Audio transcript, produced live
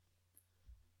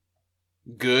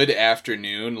Good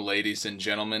afternoon, ladies and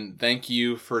gentlemen. Thank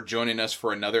you for joining us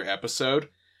for another episode.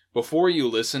 Before you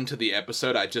listen to the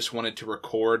episode, I just wanted to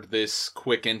record this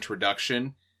quick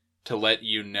introduction to let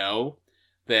you know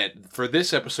that for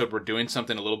this episode, we're doing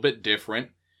something a little bit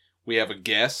different. We have a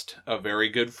guest, a very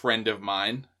good friend of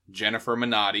mine, Jennifer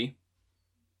Liberta.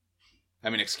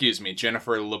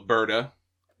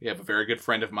 We have a very good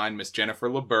friend of mine, Miss Jennifer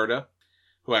Liberta,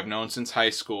 who I've known since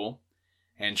high school.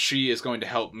 And she is going to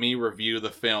help me review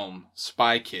the film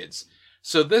Spy Kids.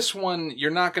 So this one, you're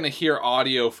not going to hear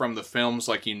audio from the films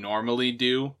like you normally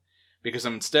do, because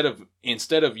instead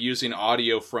of using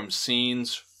audio from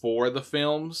scenes for the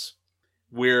films,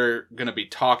 we're going to be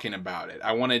talking about it.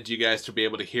 I wanted you guys to be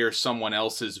able to hear someone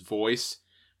else's voice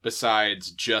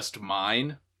besides just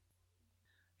mine,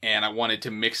 and I wanted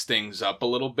to mix things up a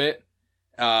little bit.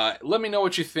 Let me know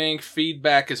what you think.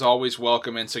 Feedback is always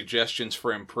welcome and suggestions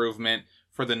for improvement.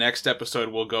 For the next episode,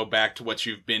 we'll go back to what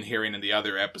you've been hearing in the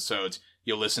other episodes.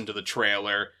 You'll listen to the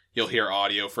trailer, you'll hear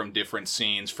audio from different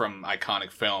scenes from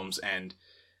iconic films and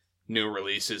new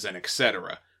releases and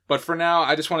etc. But for now,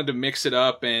 I just wanted to mix it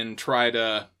up and try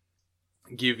to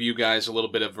give you guys a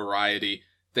little bit of variety.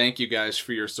 Thank you guys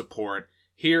for your support.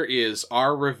 Here is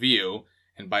our review,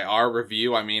 and by our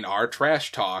review, I mean our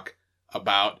trash talk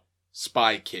about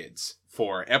Spy Kids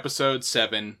for episode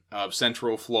 7 of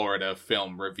Central Florida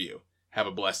Film Review. Have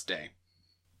a blessed day.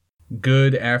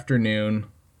 Good afternoon,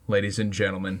 ladies and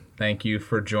gentlemen. Thank you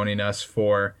for joining us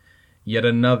for yet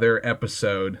another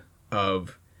episode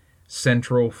of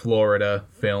Central Florida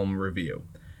Film Review.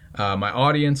 My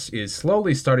audience is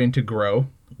slowly starting to grow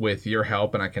with your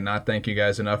help, and I cannot thank you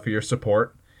guys enough for your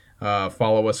support.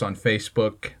 Follow us on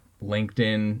Facebook,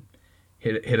 LinkedIn,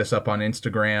 hit us up on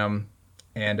Instagram,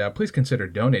 and please consider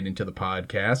donating to the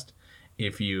podcast.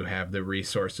 If you have the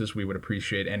resources, we would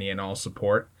appreciate any and all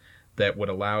support that would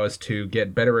allow us to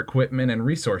get better equipment and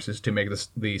resources to make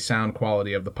the sound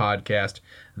quality of the podcast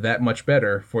that much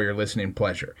better for your listening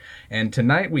pleasure. And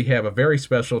tonight we have a very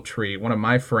special treat. One of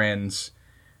my friends,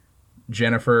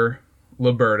 Jennifer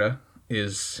Liberta,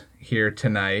 is here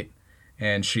tonight,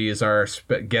 and she is our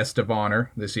guest of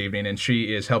honor this evening, and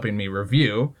she is helping me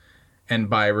review,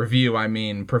 and by review I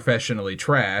mean professionally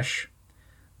trash,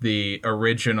 the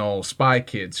original Spy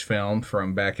Kids film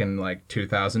from back in like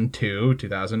 2002,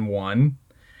 2001.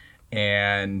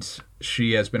 And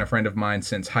she has been a friend of mine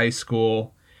since high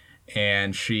school,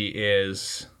 and she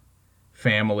is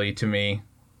family to me.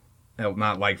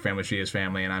 Not like family, she is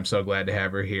family, and I'm so glad to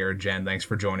have her here. Jen, thanks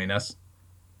for joining us.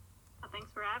 Thanks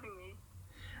for having me.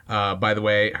 By the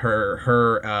way,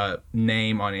 her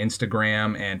name on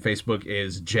Instagram and Facebook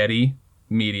is Jetty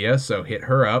Media, so hit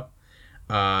her up.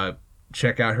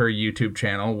 Check out her YouTube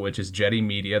channel, which is Jetty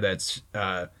Media. That's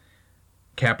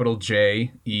capital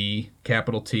J, E,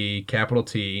 capital T, capital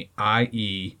T,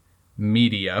 I-E,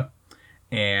 Media.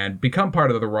 And become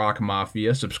part of the Rock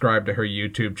Mafia. Subscribe to her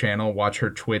YouTube channel. Watch her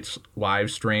Twitch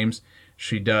live streams.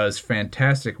 She does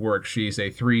fantastic work. She's a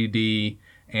 3D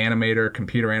animator,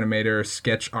 computer animator,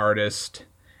 sketch artist,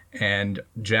 and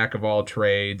jack of all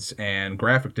trades, and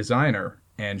graphic designer.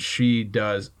 And she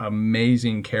does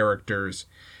amazing characters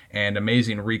and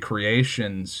amazing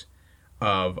recreations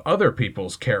of other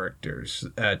people's characters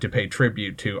to pay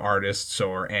tribute to artists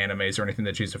or animes or anything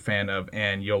that she's a fan of,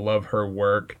 and you'll love her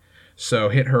work. So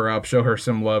hit her up, show her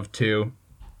some love too,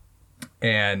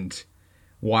 and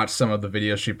watch some of the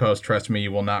videos she posts. Trust me,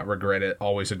 you will not regret it.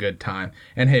 Always a good time.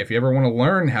 And hey, if you ever want to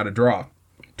learn how to draw,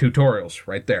 tutorials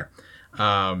right there.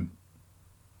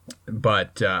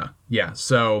 Yeah,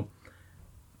 so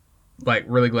like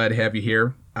really glad to have you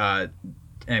here.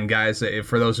 And guys,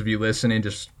 for those of you listening,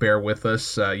 just bear with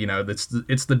us.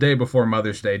 It's the day before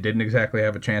Mother's Day. Didn't exactly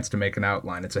have a chance to make an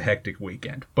outline. It's a hectic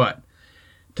weekend. But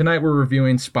tonight we're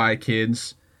reviewing Spy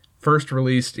Kids, first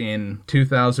released in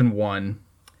 2001.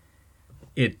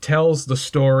 It tells the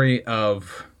story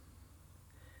of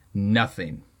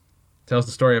nothing. It tells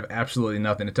the story of absolutely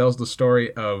nothing. It tells the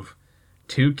story of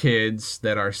two kids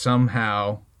that are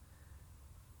somehow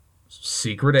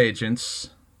secret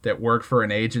agents that work for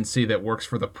an agency that works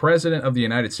for the President of the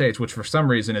United States, which for some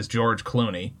reason is George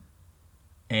Clooney.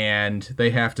 And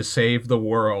they have to save the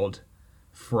world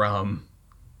from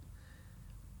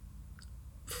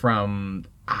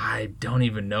I don't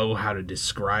even know how to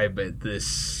describe it.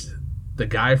 The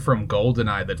guy from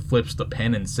GoldenEye that flips the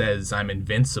pen and says, "I'm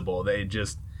invincible." They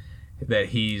think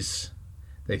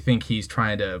he's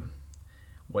trying to,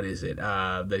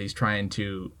 that he's trying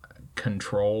to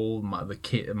control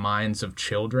the minds of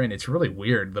children. It's really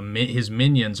weird. His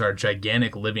minions are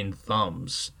gigantic living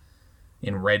thumbs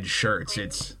in red shirts.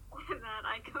 It's that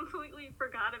I completely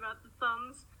forgot about the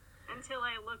thumbs. until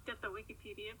I looked at the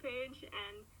Wikipedia page,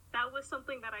 and that was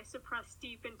something that I suppressed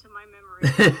deep into my memory. I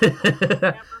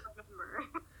never remember.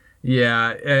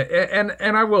 Yeah,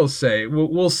 and I will say,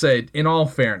 we'll say, in all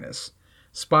fairness,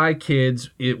 Spy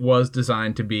Kids, it was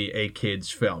designed to be a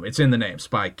kids film. It's in the name,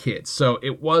 Spy Kids. So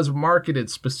it was marketed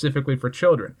specifically for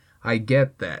children. I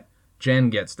get that. Jen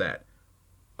gets that.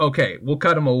 Okay, we'll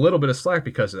cut him a little bit of slack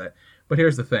because of that. But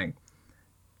here's the thing.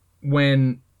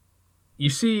 When you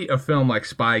see a film like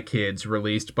Spy Kids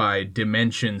released by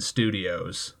Dimension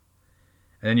Studios,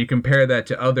 and then you compare that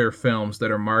to other films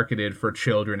that are marketed for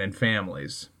children and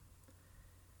families,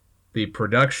 the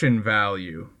production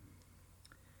value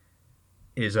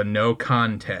is a no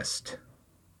contest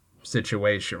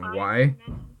situation. Why?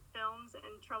 Films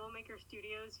and Troublemaker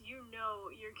Studios, you know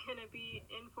you're gonna be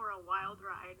in for a wild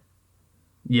ride.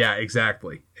 Yeah,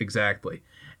 exactly.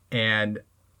 And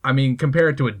I mean, compare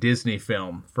it to a Disney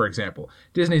film, for example.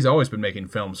 Disney's always been making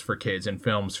films for kids and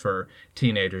films for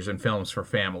teenagers and films for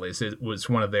families. It was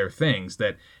one of their things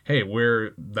that, hey,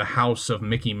 we're the house of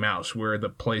Mickey Mouse. We're the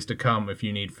place to come if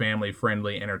you need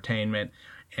family-friendly entertainment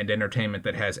and entertainment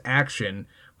that has action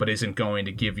but isn't going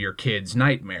to give your kids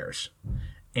nightmares.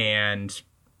 And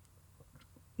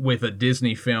with a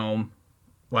Disney film,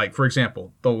 like, for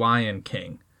example, The Lion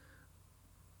King,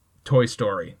 Toy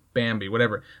Story, Bambi,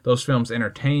 whatever, those films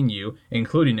entertain you,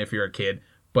 including if you're a kid,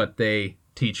 but they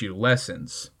teach you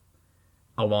lessons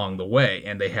along the way,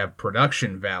 and they have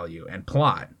production value and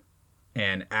plot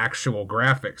and actual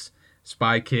graphics.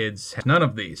 Spy Kids has none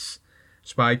of these.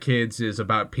 Spy Kids is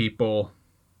about people...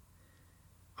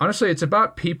 Honestly, it's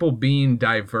about people being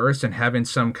diverse and having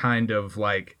some kind of,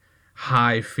 like,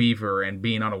 high fever and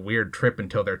being on a weird trip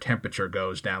until their temperature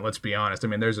goes down. Let's be honest. I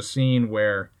mean, there's a scene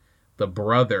where the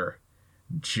brother,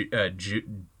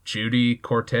 Judy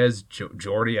Cortez,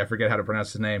 Jordy, I forget how to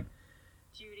pronounce his name.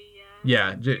 Judy,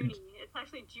 yeah. Junie. It's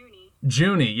actually Junie.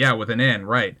 Junie, yeah, with an N,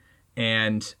 right.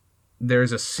 And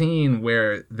there's a scene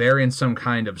where they're in some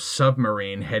kind of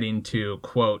submarine heading to,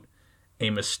 quote, a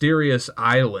mysterious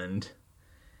island,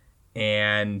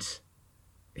 and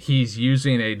he's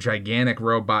using a gigantic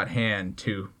robot hand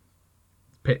to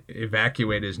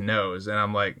evacuate his nose. And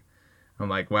I'm like,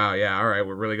 wow, yeah, all right,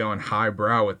 we're really going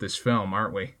highbrow with this film,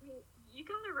 aren't we? You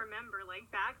gotta remember, like,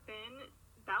 back then,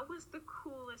 that was the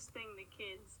coolest thing to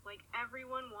kids. Like,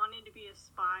 everyone wanted to be a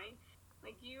spy.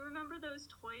 Like, do you remember those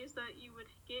toys that you would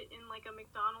get in, like, a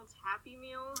McDonald's Happy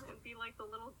Meal and be, like, the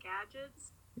little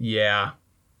gadgets? Yeah,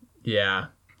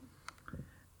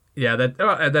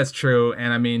 that's true.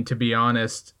 And, I mean, to be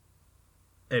honest,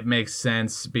 it makes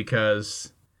sense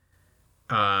because,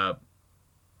 about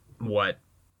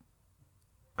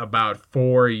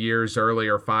 4 years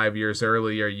earlier, 5 years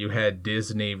earlier, you had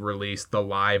Disney release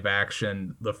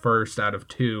the first out of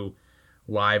 2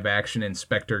 live-action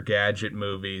Inspector Gadget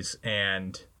movies,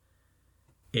 and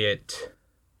it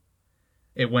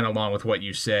went along with what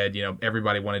you said. You know,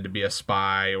 everybody wanted to be a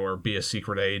spy or be a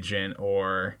secret agent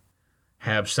or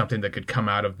have something that could come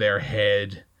out of their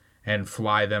head and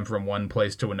fly them from one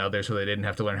place to another so they didn't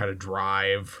have to learn how to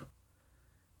drive.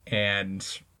 And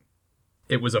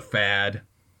it was a fad.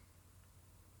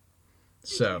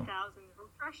 So 2000s, we're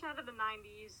fresh out of the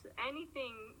 90s.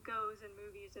 Anything goes in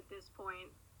movies at this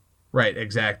point. Right,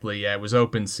 exactly. Yeah, it was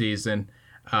open season.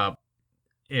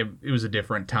 It was a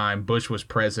different time. Bush was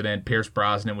president. Pierce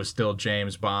Brosnan was still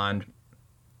James Bond.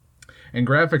 And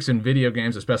graphics in video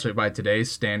games, especially by today's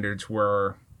standards,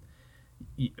 were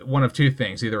one of two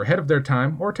things: either ahead of their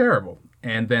time or terrible.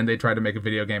 And then they tried to make a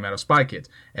video game out of Spy Kids.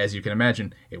 As you can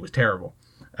imagine, it was terrible.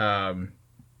 But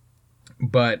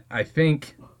I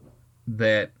think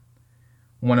that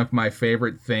one of my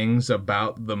favorite things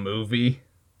about the movie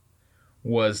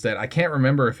was that I can't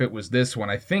remember if it was this one.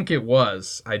 I think it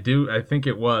was. I think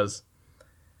it was.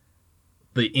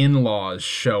 The in-laws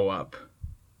show up.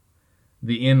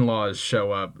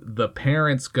 The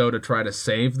parents go to try to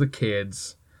save the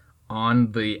kids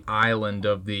on the island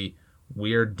of the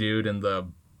weird dude in the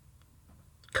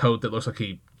coat that looks like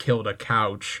he killed a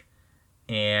couch.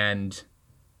 And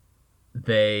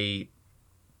the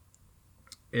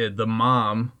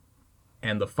mom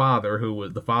and the father,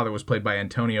 the father was played by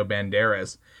Antonio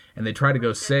Banderas, and they try to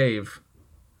go save...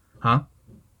 Huh?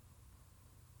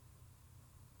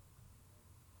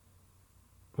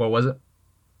 What was it?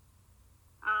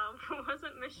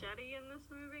 Wasn't Machete in this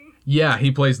movie? Yeah,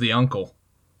 he plays the uncle.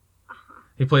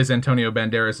 He plays Antonio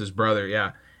Banderas' brother,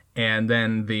 yeah. And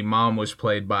then the mom was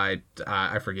played by,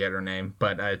 I forget her name,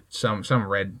 but some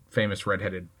famous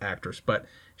redheaded actress. But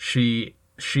she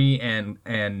and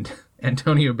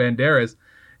Antonio Banderas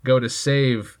go to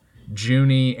save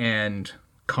Junie and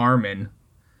Carmen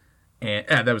and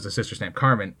that was the sister's name,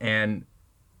 Carmen, and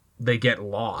they get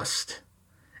lost.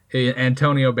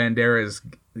 Antonio Banderas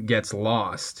gets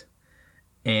lost,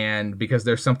 and because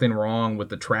there's something wrong with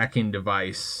the tracking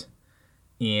device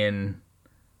in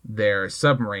their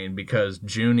submarine, because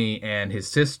Junie and his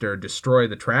sister destroy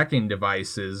the tracking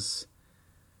devices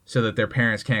so that their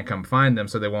parents can't come find them,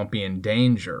 so they won't be in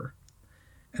danger.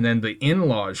 And then the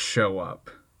in-laws show up,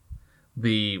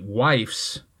 the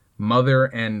wife's mother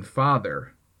and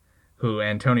father, who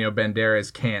Antonio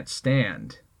Banderas can't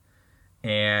stand.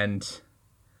 And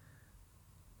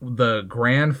the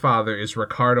grandfather is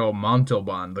Ricardo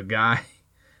Montalban, the guy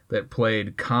that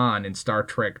played Khan in Star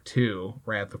Trek II,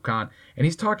 Wrath of Khan. And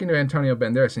he's talking to Antonio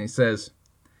Banderas, and he says,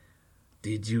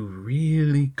 "Did you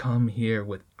really come here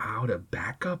without a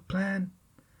backup plan?"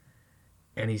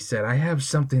 And he said, "I have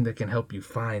something that can help you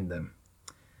find them.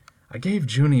 I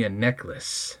gave Junie a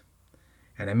necklace,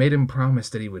 and I made him promise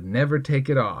that he would never take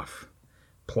it off."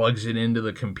 Plugs it into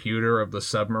the computer of the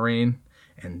submarine,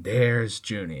 and there's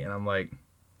Junie. And I'm like,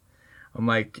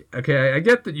 okay, I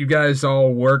get that you guys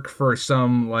all work for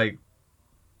some, like,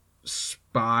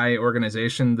 spy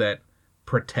organization that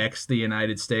protects the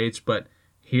United States, but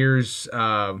here's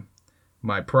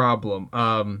my problem.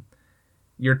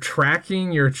 You're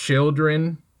tracking your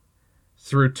children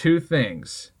through two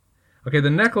things. Okay, the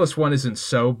necklace one isn't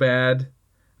so bad.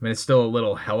 I mean, it's still a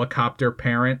little helicopter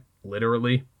parent,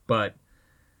 literally, but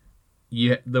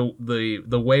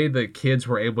the way the kids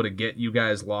were able to get you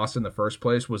guys lost in the first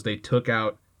place was they took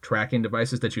out tracking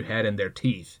devices that you had in their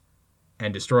teeth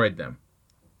and destroyed them.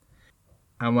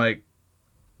 I'm like,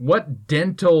 what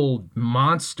dental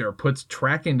monster puts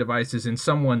tracking devices in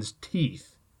someone's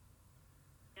teeth?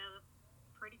 Yeah, that's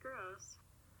pretty gross.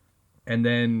 And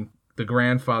then the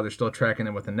grandfather's still tracking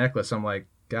them with a necklace. I'm like,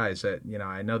 guys,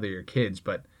 I know they're your kids,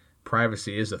 but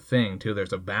privacy is a thing too.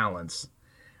 There's a balance.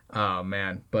 Oh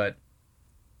man,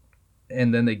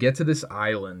 and then they get to this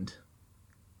island,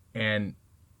 and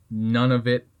none of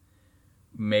it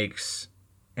makes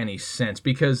any sense,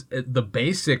 because the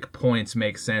basic points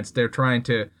make sense. They're trying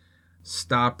to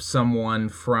stop someone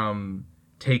from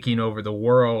taking over the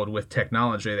world with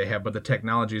technology they have, but the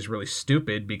technology is really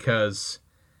stupid because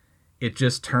it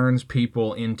just turns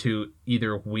people into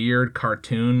either weird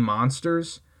cartoon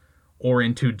monsters or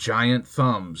into giant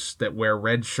thumbs that wear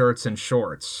red shirts and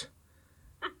shorts.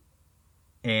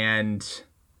 And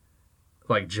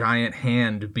like giant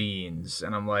hand beans.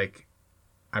 And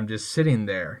I'm just sitting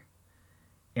there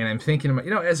and I'm thinking,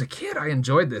 as a kid, I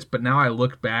enjoyed this, but now I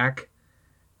look back,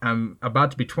 I'm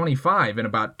about to be 25 in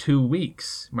about 2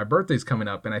 weeks. My birthday's coming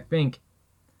up, and I think,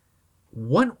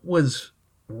 what was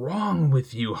wrong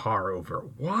with you,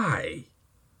 Harrover? Why?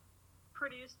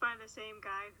 Produced by the same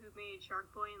guy who made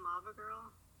Shark Boy and Lava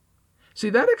Girl. See,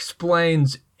 that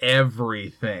explains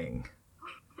everything.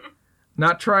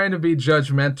 Not trying to be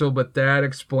judgmental, but that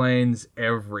explains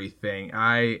everything.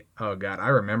 I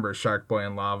remember Shark Boy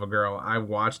and Lava Girl. I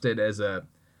watched it as a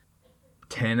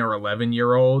 10 or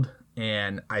 11-year-old,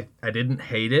 and I didn't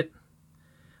hate it,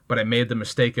 but I made the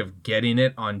mistake of getting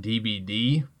it on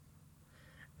DVD,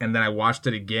 and then I watched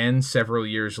it again several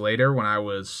years later when I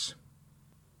was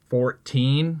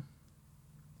 14,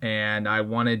 and I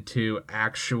wanted to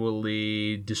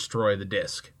actually destroy the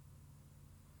disc.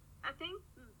 I think,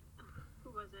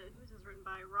 who was it? Who's this written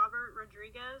by? Robert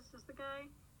Rodriguez is the guy.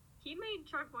 He made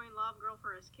Shark Boy and Lava Girl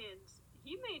for his kids.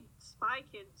 He made Spy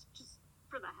Kids just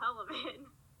for the hell of it.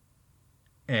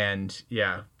 And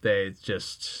yeah, it's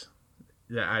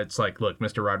like, look,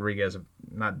 Mr. Rodriguez, I'm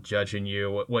not judging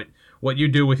you. What you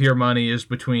do with your money is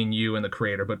between you and the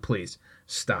creator, but please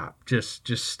stop. Just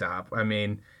stop. I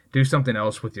mean, do something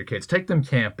else with your kids. Take them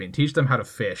camping. Teach them how to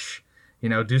fish.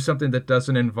 Do something that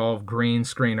doesn't involve green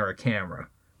screen or a camera.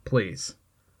 Please.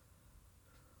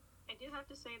 I do have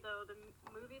to say, though, the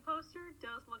movie poster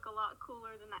does look a lot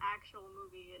cooler than the actual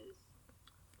movie is.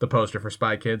 The poster for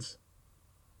Spy Kids?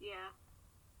 Yeah.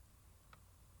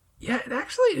 Yeah,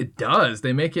 it does.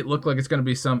 They make it look like it's going to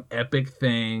be some epic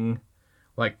thing,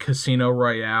 like Casino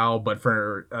Royale, but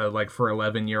for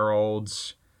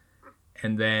 11-year-olds.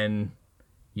 And then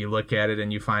you look at it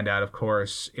and you find out, of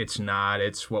course, it's not.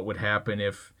 It's what would happen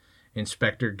if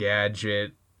Inspector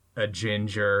Gadget, a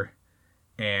ginger,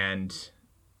 and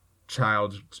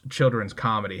children's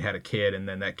comedy had a kid, and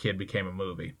then that kid became a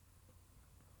movie.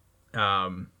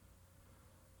 And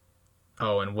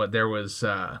what there was...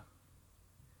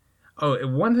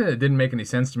 one thing that didn't make any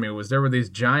sense to me was there were these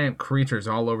giant creatures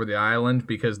all over the island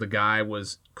because the guy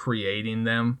was creating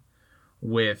them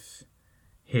with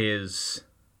his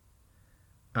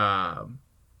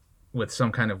with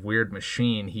some kind of weird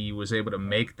machine. He was able to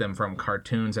make them from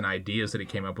cartoons and ideas that he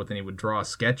came up with, and he would draw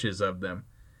sketches of them.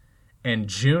 And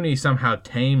Junie somehow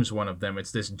tames one of them.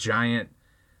 It's this giant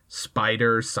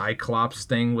spider cyclops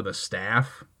thing with a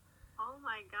staff. Oh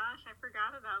my gosh, I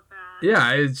forgot about that.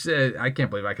 Yeah, it's I can't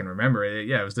believe I can remember it.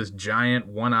 Yeah, it was this giant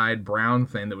one-eyed brown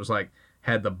thing that was like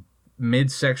had the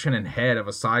midsection and head of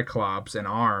a cyclops and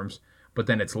arms, but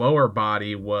then its lower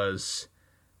body was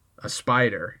a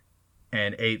spider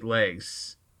and 8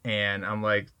 legs. And I'm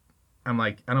like, I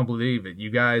don't believe it. You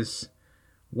guys,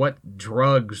 what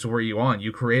drugs were you on?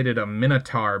 You created a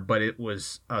Minotaur, but it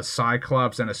was a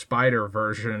Cyclops and a spider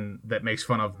version that makes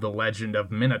fun of the legend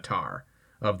of Minotaur,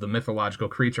 of the mythological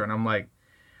creature. And I'm like,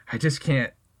 I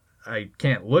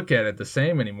can't look at it the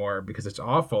same anymore because it's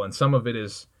awful. And some of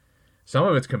it's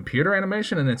computer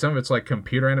animation, and then some of it's like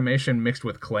computer animation mixed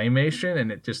with claymation,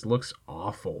 and it just looks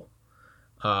awful.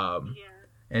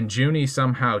 And Junie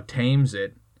somehow tames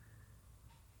it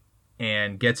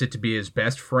and gets it to be his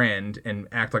best friend and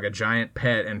act like a giant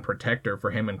pet and protector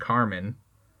for him and Carmen.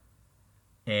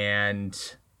 And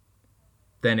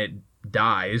then it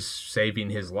dies,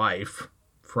 saving his life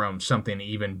from something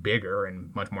even bigger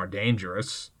and much more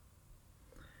dangerous.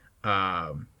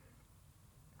 And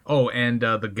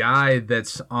the guy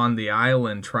that's on the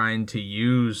island trying to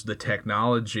use the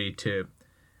technology to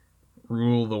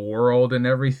rule the world and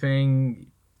everything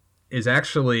is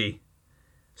actually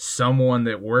someone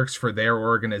that works for their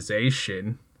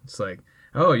organization. It's like,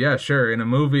 oh yeah, sure. In a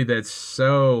movie that's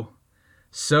so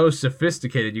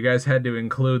sophisticated, you guys had to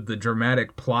include the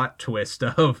dramatic plot twist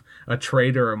of a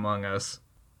traitor among us.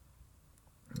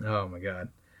 Oh my God.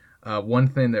 One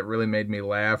thing that really made me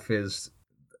laugh is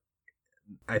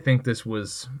I think this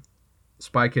was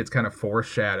Spy Kids kind of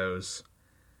foreshadows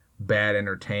bad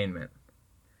entertainment,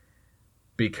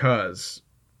 because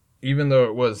even though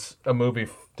it was a movie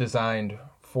designed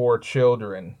for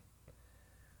children,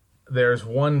 there's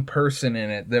one person in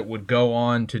it that would go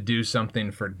on to do something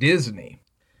for Disney.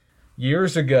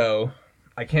 Years ago,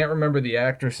 I can't remember the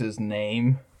actress's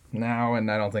name now, and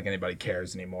I don't think anybody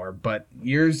cares anymore, but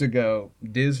years ago,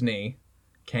 Disney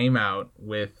came out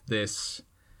with this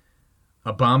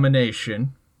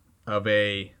abomination of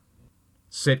a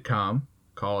sitcom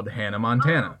called Hannah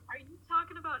Montana. Are you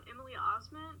talking about Emily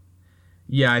Osment?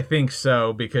 Yeah, I think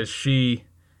so, because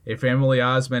if Emily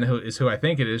Osment is who I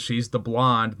think it is, she's the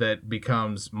blonde that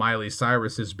becomes Miley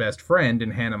Cyrus's best friend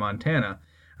in Hannah Montana.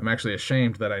 I'm actually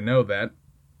ashamed that I know that.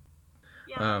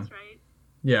 Yeah, that's right.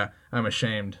 Yeah, I'm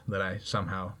ashamed that I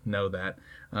somehow know that.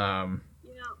 The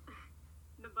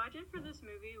budget for this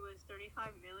movie was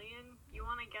 $35 million. You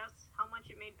want to guess how much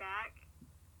it made back?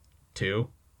 2?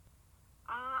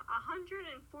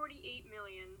 $148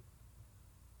 million.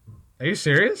 Are you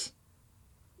serious?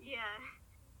 Yeah.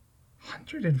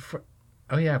 104.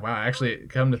 Oh yeah, wow. Actually,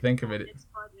 come to think of it, Its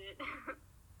budget.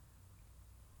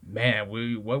 man,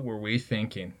 what were we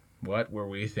thinking? What were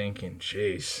we thinking?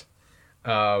 Jeez.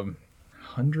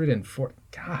 104.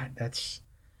 God, that's.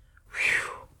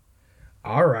 Whew.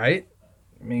 All right.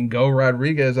 I mean, go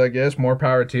Rodriguez, I guess. More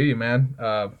power to you, man.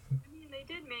 I mean, they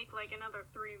did make like another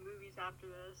 3 movies after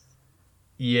this.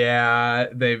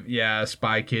 Yeah,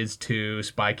 Spy Kids 2,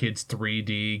 Spy Kids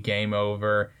 3D, Game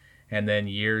Over, and then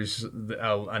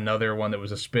another one that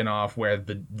was a spin-off where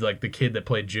the kid that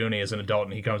played Junie is an adult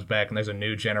and he comes back and there's a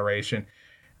new generation.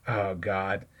 Oh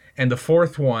God. And the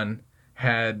 4th one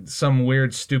had some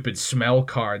weird stupid smell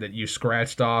card that you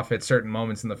scratched off at certain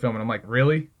moments in the film, and I'm like,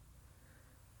 really?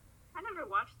 I never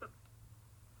watched the...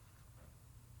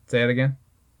 Say it again?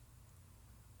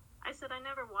 I said I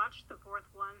never watched the 4th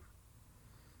one.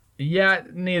 Yeah,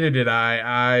 neither did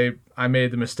I. I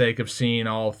made the mistake of seeing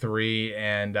all 3,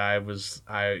 and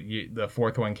the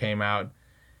 4th one came out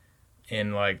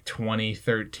in like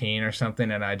 2013 or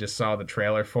something, and I just saw the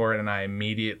trailer for it, and I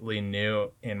immediately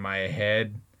knew in my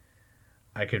head,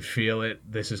 I could feel it,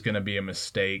 this is going to be a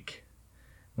mistake.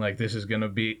 Like, this is going to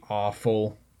be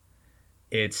awful.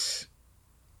 It's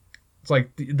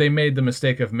like they made the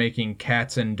mistake of making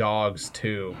Cats and Dogs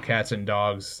 2. Cats and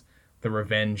Dogs, The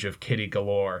Revenge of Kitty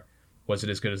Galore. Was it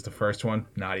as good as the first one?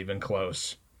 Not even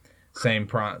close. Same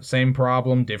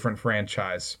problem, different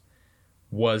franchise.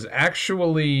 Was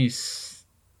actually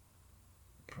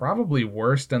probably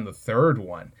worse than the 3rd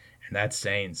one. And that's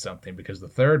saying something, because the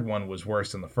 3rd one was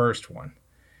worse than the first one.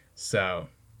 So,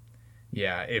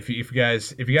 yeah, if you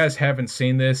guys haven't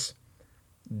seen this,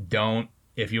 don't.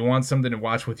 If you want something to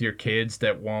watch with your kids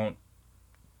that won't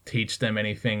teach them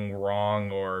anything wrong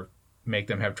or make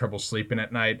them have trouble sleeping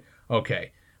at night,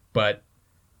 okay. But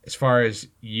as far as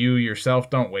you yourself,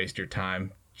 don't waste your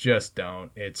time. Just don't.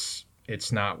 It's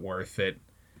not worth it.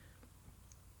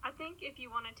 I think if you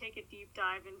want to take a deep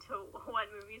dive into what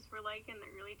movies were like in the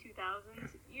early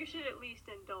 2000s, you should at least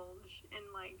indulge and,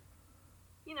 like,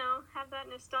 have that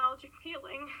nostalgic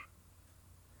feeling.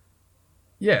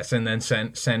 Yes, and then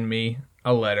send me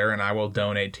a letter, and I will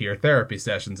donate to your therapy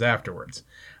sessions afterwards.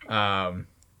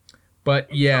 But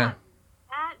It's yeah, not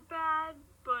that bad,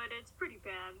 but it's pretty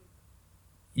bad.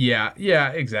 yeah,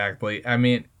 exactly. I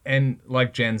mean, and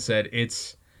like Jen said,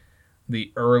 it's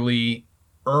the early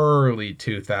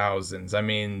 2000s. I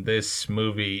mean, this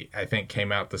movie I think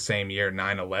came out the same year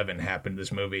 9/11 happened.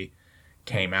 This movie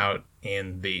came out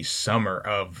in the summer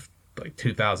of like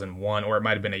 2001, or it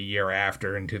might have been a year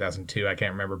after in 2002. I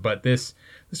can't remember. But this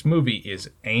movie is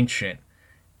ancient,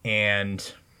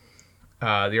 and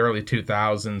the early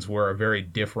 2000s were a very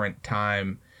different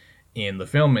time in the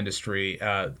film industry,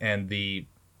 and the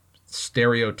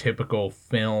stereotypical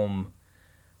film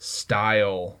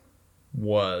style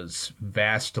was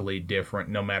vastly different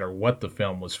no matter what the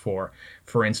film was for.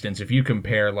 For instance, if you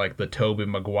compare like the Tobey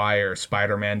Maguire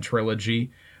Spider-Man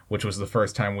trilogy, which was the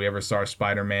first time we ever saw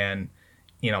Spider-Man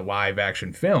in a live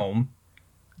action film,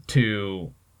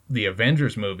 to the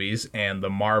Avengers movies and the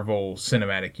Marvel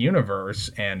Cinematic Universe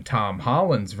and Tom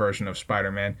Holland's version of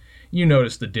Spider-Man, you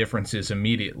notice the differences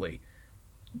immediately.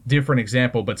 Different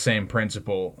example, but same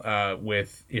principle.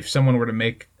 With if someone were to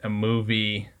make a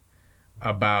movie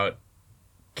about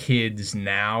kids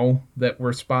now that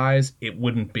were spies, it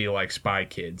wouldn't be like Spy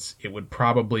Kids. It would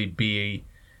probably be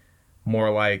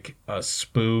more like a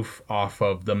spoof off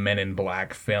of the Men in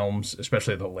Black films,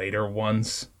 especially the later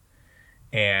ones.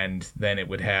 And then it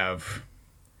would have,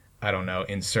 I don't know,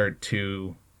 insert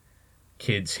two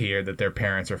kids here that their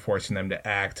parents are forcing them to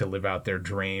act to live out their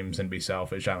dreams and be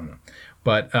selfish. I don't know.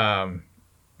 But,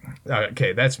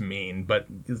 okay, that's mean, but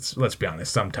let's be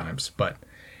honest, sometimes. But,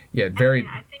 yeah, very...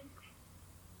 I think...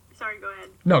 Sorry, go ahead.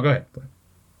 No, go ahead.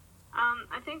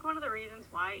 I think one of the reasons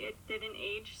why it didn't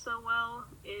age so well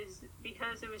is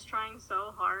because it was trying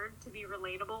so hard to be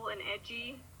relatable and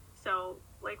edgy. So,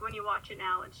 like, when you watch it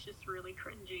now, it's just really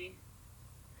cringy.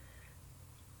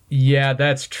 Yeah,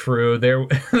 that's true. There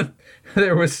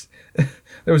was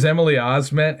Emily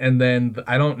Osment, and then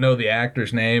I don't know the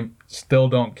actor's name. Still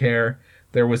don't care.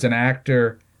 There was an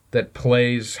actor that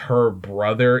plays her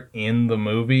brother in the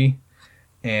movie,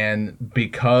 and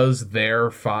because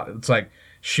it's like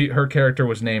her character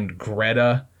was named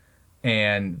Greta,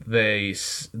 and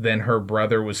then her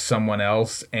brother was someone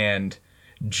else, and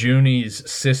Junie's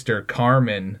sister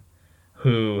Carmen,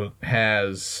 who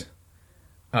is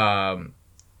one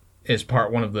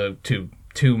of the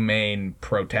two main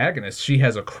protagonists, she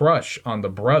has a crush on the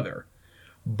brother,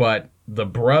 but the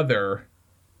brother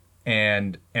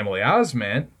and Emily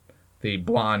Osment, the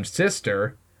blonde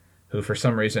sister, who for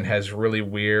some reason has really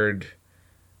weird,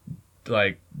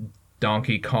 like,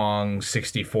 Donkey Kong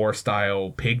 64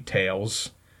 style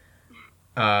pigtails,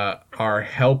 are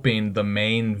helping the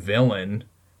main villain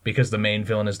because the main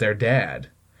villain is their dad.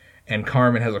 And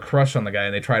Carmen has a crush on the guy,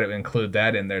 and they try to include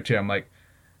that in there too. I'm like,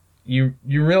 you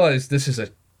realize this is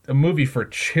a movie for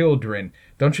children.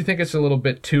 Don't you think it's a little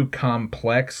bit too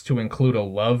complex to include a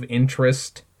love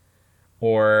interest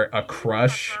or a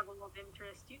crush? You have to have a love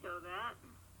interest, you know that.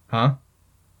 Huh?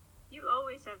 You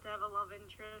always have to have a love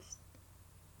interest.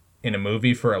 In a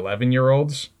movie for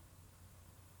 11-year-olds?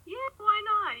 Yeah, why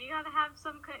not? You gotta have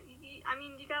some kind...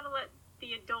 you gotta let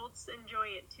the adults enjoy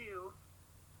it too.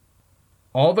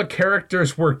 All the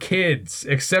characters were kids,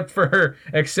 except for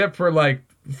like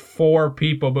 4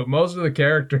 people, but most of the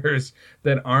characters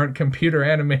that aren't computer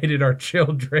animated are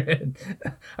children.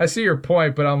 I see your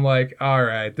point, but I'm like, all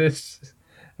right,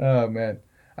 oh man,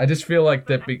 I just feel like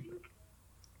that. Carmen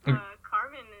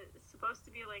is supposed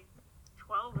to be like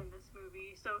 12 in this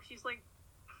movie, so she's like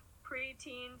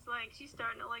pre-teens, like she's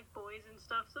starting to like boys and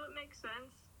stuff, so it makes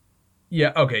sense.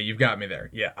 Yeah, okay, you've got me there.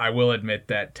 Yeah, I will admit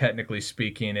that technically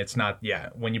speaking, it's not, yeah,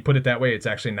 when you put it that way, it's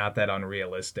actually not that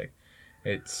unrealistic.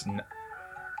 It's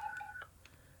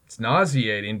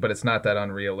nauseating, but it's not that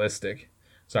unrealistic.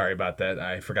 Sorry about that.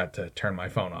 I forgot to turn my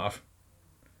phone off.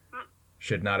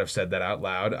 Should not have said that out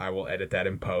loud. I will edit that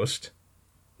in post.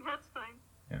 That's fine.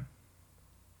 Yeah.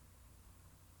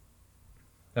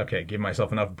 Okay, give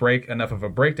myself enough of a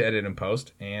break to edit in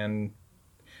post, and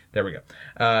there we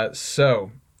go.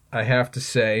 So I have to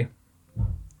say,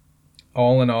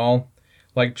 all in all,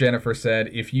 like Jennifer said,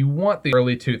 if you want the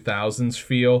early 2000s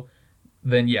feel,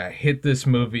 then yeah, hit this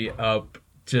movie up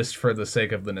just for the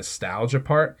sake of the nostalgia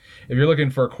part. If you're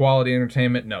looking for quality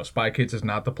entertainment, no, Spy Kids is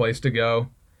not the place to go.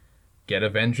 Get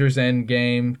Avengers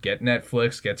Endgame, get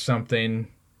Netflix, get something,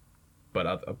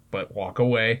 but walk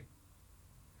away.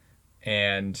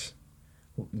 And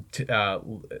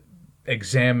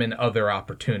examine other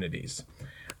opportunities.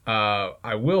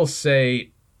 I will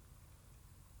say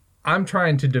I'm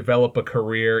trying to develop a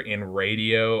career in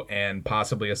radio and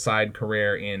possibly a side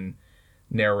career in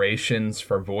narrations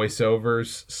for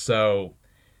voiceovers. So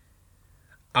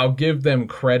I'll give them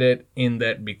credit in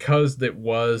that because it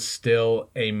was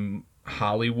still a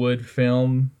Hollywood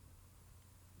film,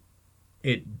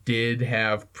 it did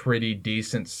have pretty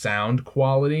decent sound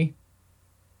quality.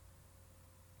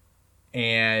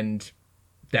 And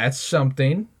that's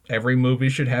something. Every movie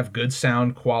should have good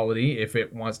sound quality if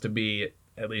it wants to be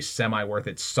at least semi worth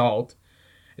its salt.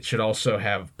 It should also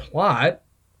have plot,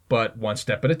 but one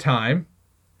step at a time.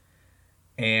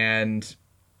 And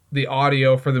the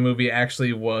audio for the movie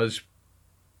actually was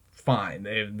fine.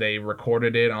 They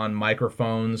recorded it on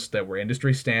microphones that were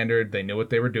industry standard. They knew what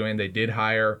they were doing. They did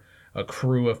hire a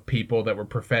crew of people that were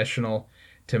professional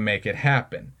to make it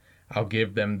happen. I'll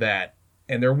give them that.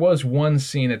 And there was one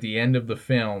scene at the end of the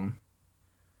film.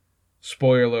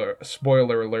 Spoiler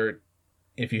alert.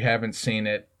 If you haven't seen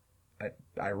it,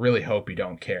 I really hope you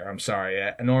don't care. I'm sorry.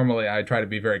 Normally, I try to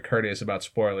be very courteous about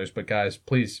spoilers, but guys,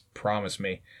 please promise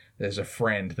me as a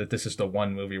friend that this is the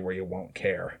one movie where you won't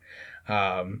care.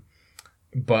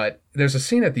 But there's a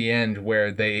scene at the end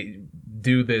where they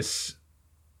do this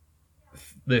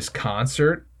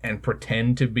concert and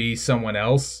pretend to be someone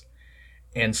else,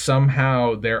 and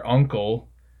somehow their uncle,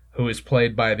 who is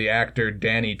played by the actor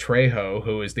Danny Trejo,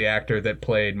 who is the actor that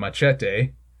played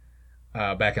Machete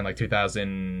back in like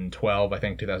 2012, I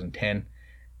think 2010,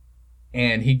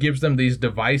 and he gives them these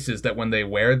devices that when they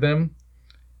wear them,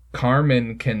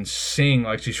 Carmen can sing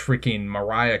like she's freaking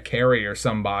Mariah Carey or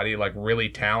somebody, like really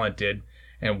talented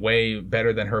and way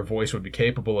better than her voice would be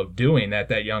capable of doing at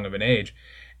that young of an age.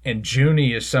 And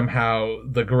Junie is somehow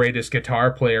the greatest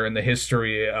guitar player in the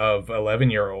history of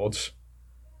 11-year-olds.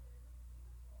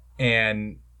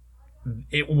 And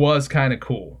it was kind of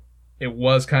cool. It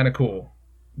was kind of cool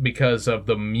because of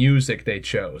the music they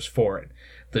chose for it.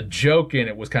 The joke in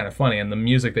it was kind of funny, and the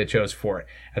music they chose for it.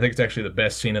 I think it's actually the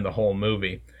best scene in the whole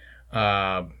movie.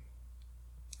 And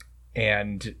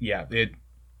yeah, it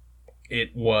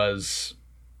was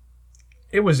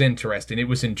interesting. It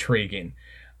was intriguing.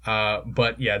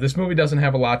 But yeah, this movie doesn't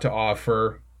have a lot to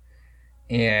offer,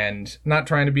 and not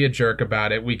trying to be a jerk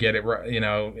about it. We get it, you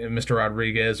know, Mr.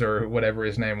 Rodriguez or whatever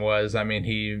his name was. I mean,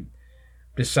 he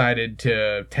decided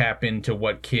to tap into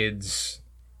what kids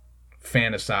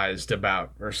fantasized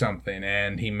about or something,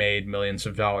 and he made millions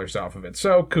of dollars off of it.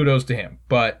 So kudos to him.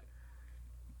 But,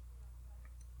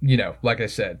 you know, like I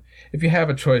said, if you have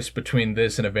a choice between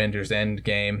this and Avengers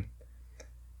Endgame,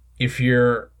 if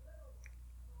you're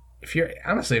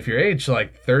age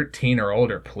like 13 or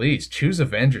older, please choose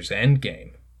Avengers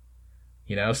Endgame.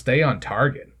 You know, stay on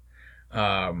target.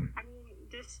 I mean,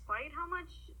 despite how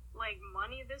much like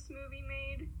money this movie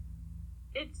made,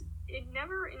 it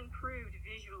never improved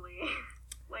visually.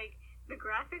 Like, the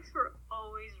graphics were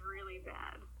always really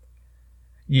bad.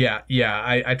 Yeah.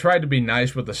 I tried to be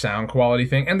nice with the sound quality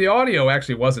thing, and the audio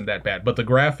actually wasn't that bad, but the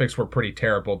graphics were pretty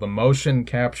terrible. The motion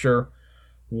capture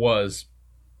was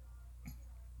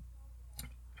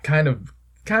kind of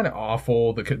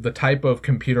awful. The type of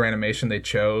computer animation they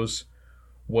chose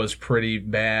was pretty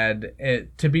bad.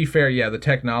 To be fair, yeah, the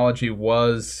technology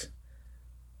was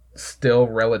still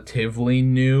relatively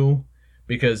new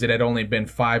because it had only been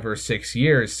 5 or 6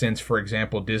 years since, for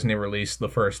example, Disney released the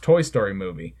first Toy Story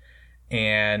movie.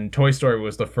 And Toy Story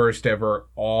was the first ever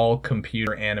all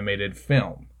computer animated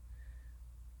film.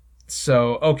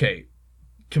 So, okay,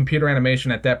 computer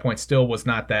animation at that point still was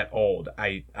not that old.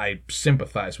 I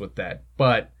sympathize with that.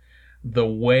 But the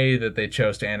way that they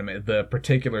chose to animate, the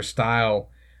particular style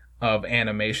of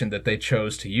animation that they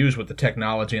chose to use with the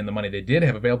technology and the money they did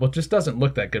have available just doesn't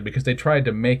look that good because they tried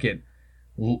to make it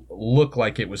look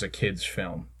like it was a kid's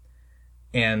film.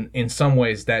 And in some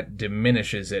ways that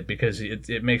diminishes it because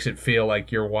it makes it feel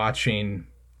like you're watching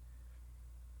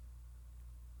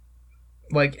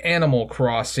like Animal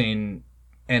Crossing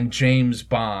and James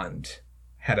Bond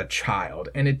had a child.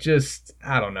 And it just,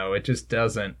 I don't know, it just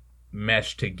doesn't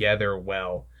mesh together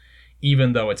well.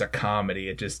 Even though it's a comedy,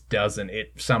 it just doesn't,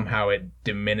 somehow it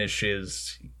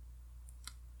diminishes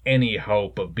any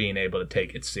hope of being able to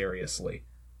take it seriously.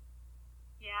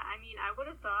 Yeah, I mean, I would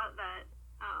have thought that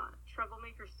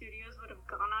Troublemaker Studios would have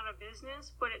gone out of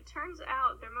business, but it turns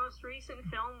out their most recent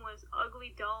film was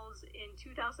Ugly Dolls in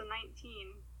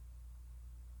 2019.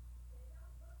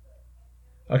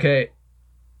 Okay,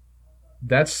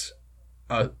 that's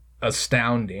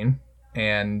astounding.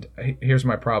 And here's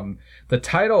my problem. The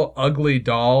title Ugly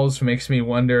Dolls makes me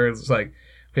wonder, it's like,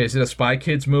 okay, is it a Spy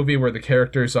Kids movie where the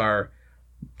characters are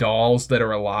dolls that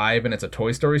are alive and it's a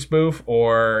Toy Story spoof,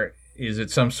 or is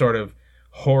it some sort of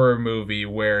horror movie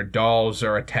where dolls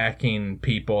are attacking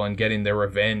people and getting their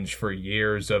revenge for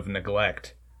years of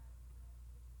neglect?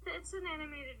 It's an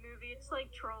animated movie. It's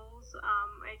like Trolls,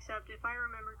 except if I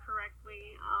remember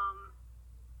correctly,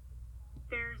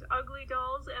 there's ugly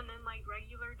dolls and then like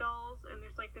regular dolls, and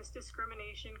there's like this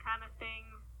discrimination kind of thing.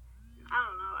 I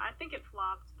don't know. I think it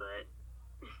flopped, but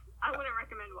I wouldn't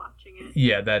recommend watching it.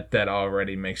 Yeah, that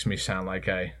already makes me sound like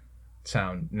that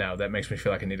makes me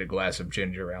feel like I need a glass of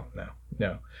ginger ale.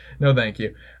 No, thank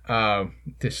you. God,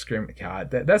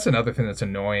 that's another thing that's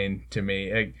annoying to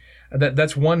me.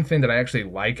 That's one thing that I actually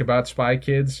like about Spy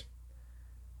Kids.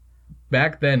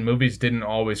 Back then, movies didn't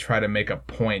always try to make a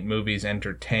point. Movies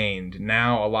entertained.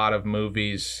 Now, a lot of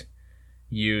movies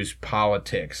use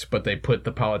politics, but they put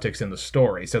the politics in the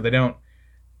story. So they don't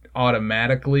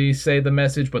automatically say the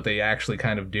message, but they actually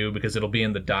kind of do because it'll be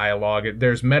in the dialogue.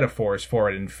 There's metaphors for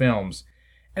it in films.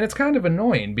 And it's kind of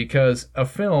annoying because a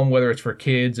film, whether it's for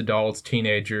kids, adults,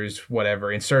 teenagers,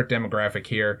 whatever, insert demographic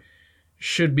here,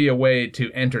 should be a way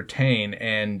to entertain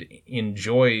and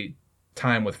enjoy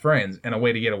time with friends and a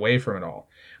way to get away from it all.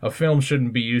 A film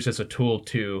shouldn't be used as a tool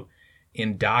to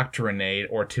indoctrinate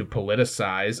or to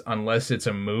politicize unless it's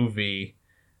a movie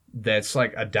that's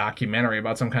like a documentary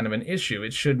about some kind of an issue.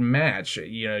 It should match.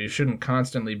 You shouldn't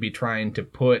constantly be trying to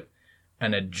put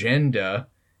an agenda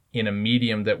in a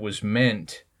medium that was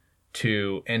meant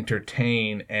to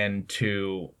entertain and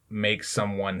to make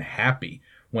someone happy.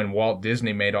 When Walt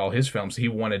Disney made all his films, he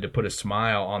wanted to put a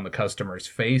smile on the customers'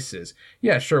 faces.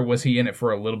 Yeah, sure, was he in it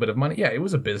for a little bit of money? Yeah, it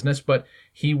was a business, but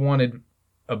he wanted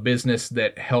a business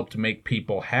that helped make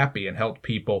people happy and helped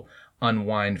people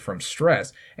unwind from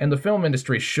stress. And the film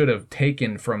industry should have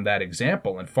taken from that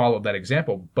example and followed that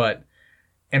example.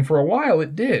 And for a while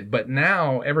it did. But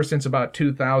now, ever since about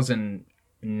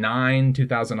 2009,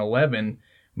 2011,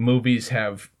 movies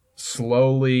have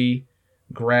slowly,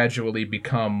 gradually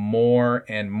become more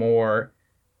and more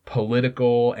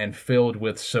political and filled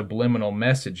with subliminal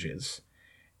messages.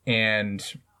 And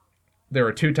there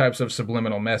are two types of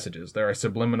subliminal messages. There are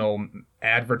subliminal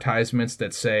advertisements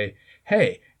that say,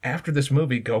 hey, after this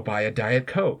movie, go buy a Diet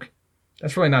Coke.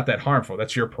 That's really not that harmful.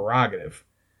 That's your prerogative.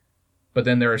 But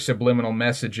then there are subliminal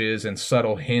messages and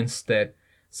subtle hints that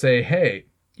say, hey,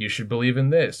 you should believe in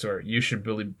this, or you should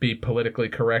be politically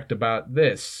correct about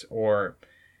this, or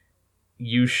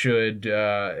you should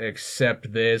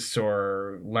accept this,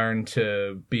 or learn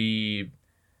to be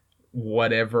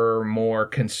whatever more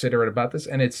considerate about this.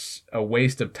 And it's a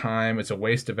waste of time. It's a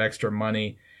waste of extra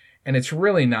money. And it's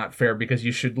really not fair because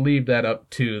you should leave that up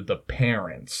to the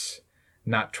parents,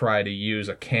 not try to use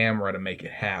a camera to make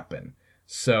it happen.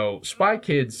 So Spy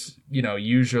Kids,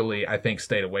 usually I think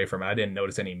stayed away from it. I didn't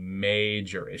notice any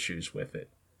major issues with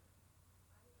it.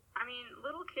 I mean,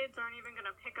 little kids aren't even going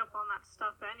to pick up on that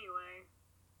stuff anyway.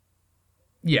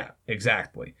 Yeah,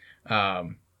 exactly.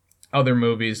 Other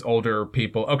movies, older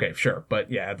people, okay, sure.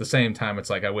 But yeah, at the same time,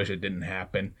 it's like I wish it didn't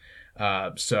happen.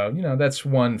 So, that's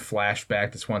one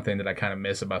flashback. That's one thing that I kind of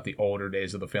miss about the older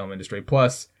days of the film industry.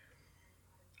 Plus,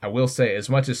 I will say, as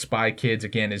much as Spy Kids,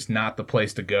 again, is not the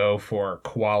place to go for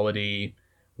quality,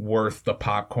 worth the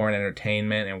popcorn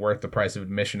entertainment and worth the price of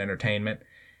admission entertainment,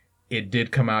 it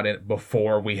did come out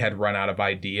before we had run out of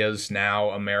ideas. Now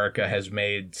America has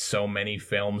made so many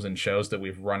films and shows that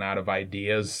we've run out of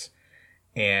ideas.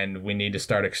 And we need to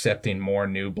start accepting more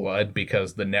new blood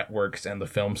because the networks and the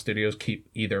film studios keep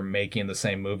either making the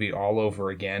same movie all over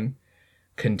again,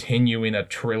 continuing a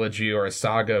trilogy or a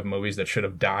saga of movies that should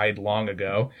have died long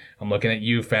ago. I'm looking at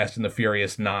you, Fast and the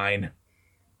Furious 9.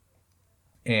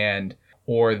 And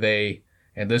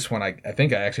this one, I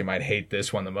think I actually might hate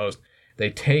this one the most. They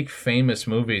take famous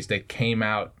movies that came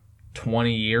out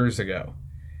 20 years ago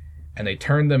and they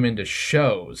turn them into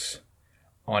shows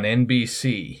on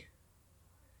NBC.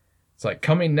 It's like,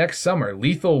 coming next summer,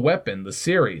 Lethal Weapon, the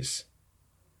series.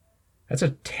 That's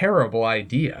a terrible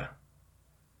idea.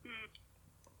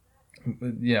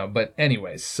 But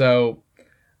anyways, so,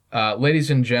 ladies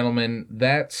and gentlemen,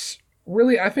 that's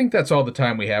really, I think that's all the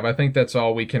time we have. I think that's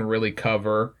all we can really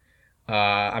cover.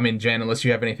 Jen, unless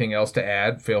you have anything else to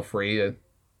add, feel free to.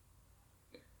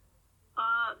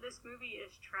 This movie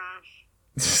is trash.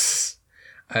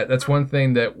 That's one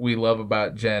thing that we love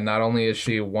about Jen. Not only is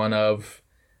she one of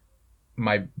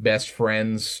my best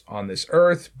friends on this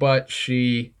earth, but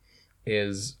she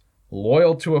is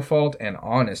loyal to a fault and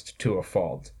honest to a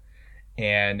fault.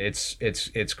 And it's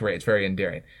great. It's very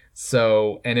endearing.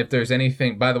 So, and if there's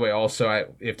anything, by the way,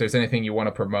 also, if there's anything you want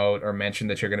to promote or mention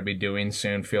that you're going to be doing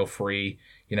soon, feel free.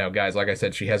 Guys, like I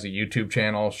said, she has a YouTube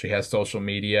channel. She has social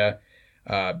media.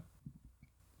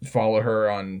 Follow her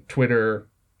on Twitter,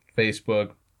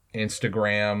 Facebook,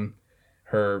 Instagram.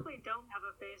 Her. I don't have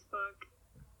a Facebook.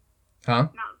 Huh?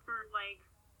 Not for like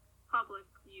public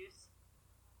use.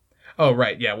 Oh,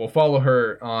 right. Yeah. Well, follow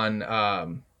her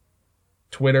on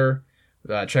Twitter.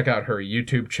 Check out her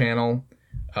YouTube channel,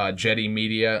 Jetty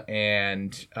Media,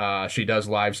 and she does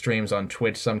live streams on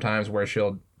Twitch sometimes where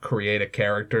she'll create a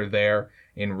character there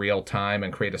in real time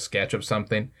and create a sketch of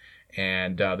something.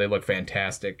 And they look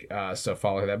fantastic. So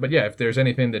follow that. But yeah, if there's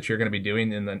anything that you're going to be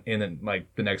doing in the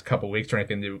next couple weeks or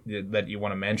anything that you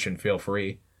want to mention, feel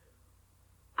free.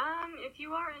 If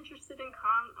you are interested in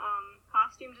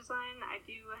costume design, I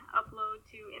do upload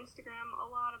to Instagram a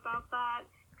lot about that,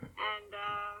 and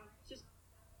just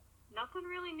nothing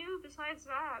really new besides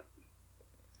that.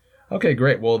 Okay,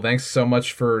 great. Well, thanks so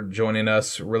much for joining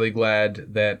us. Really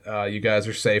glad that you guys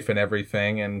are safe and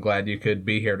everything, and glad you could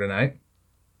be here tonight.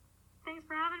 Thanks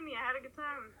for having me. I had a good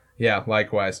time. Yeah,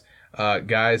 likewise.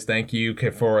 Guys, thank you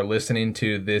for listening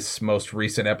to this most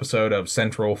recent episode of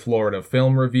Central Florida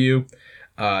Film Review.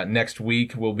 Next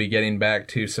week, we'll be getting back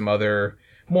to some other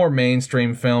more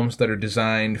mainstream films that are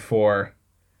designed for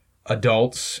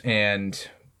adults and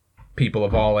people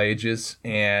of all ages.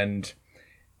 And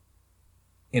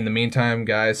in the meantime,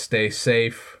 guys, stay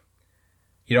safe.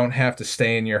 You don't have to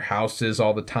stay in your houses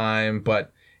all the time,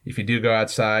 but if you do go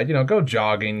outside, go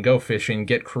jogging, go fishing,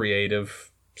 get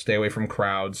creative, stay away from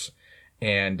crowds,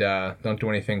 and don't do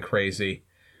anything crazy.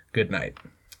 Good night.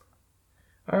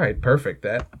 All right, perfect.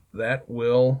 That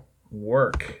will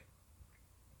work.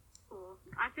 Cool.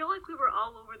 I feel like we were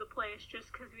all over the place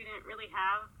just because we didn't really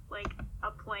have, like,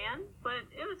 a plan, but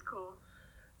it was cool.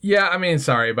 Yeah, I mean,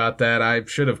 sorry about that. I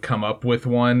should have come up with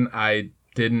one. I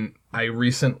couldn't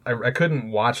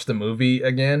watch the movie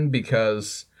again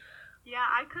because... Yeah,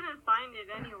 I couldn't find it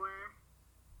anywhere.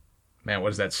 Man, what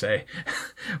does that say?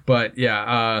 But,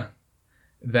 yeah,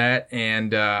 that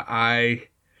and I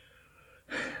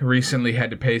recently had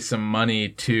to pay some money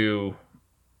to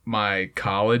my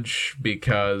college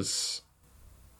because